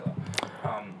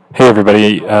Hey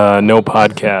everybody, no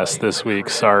podcast this week.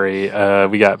 Sorry,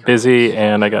 we got busy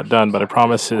and I got done, but I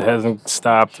promise it hasn't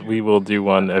stopped. We will do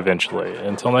one eventually.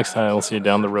 Until next time, we'll see you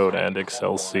down the road and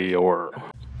Excelsior.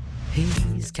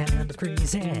 He's kind of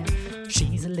crazy,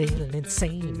 she's a little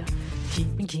insane.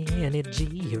 Keeping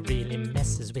Kennedy really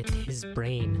messes with his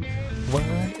brain.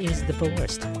 One is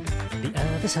divorced, the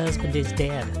other's husband is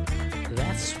dead.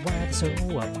 That's why they're so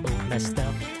messed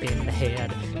up in the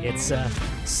head. It's a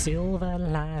Silver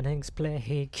Linings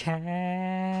Playcast.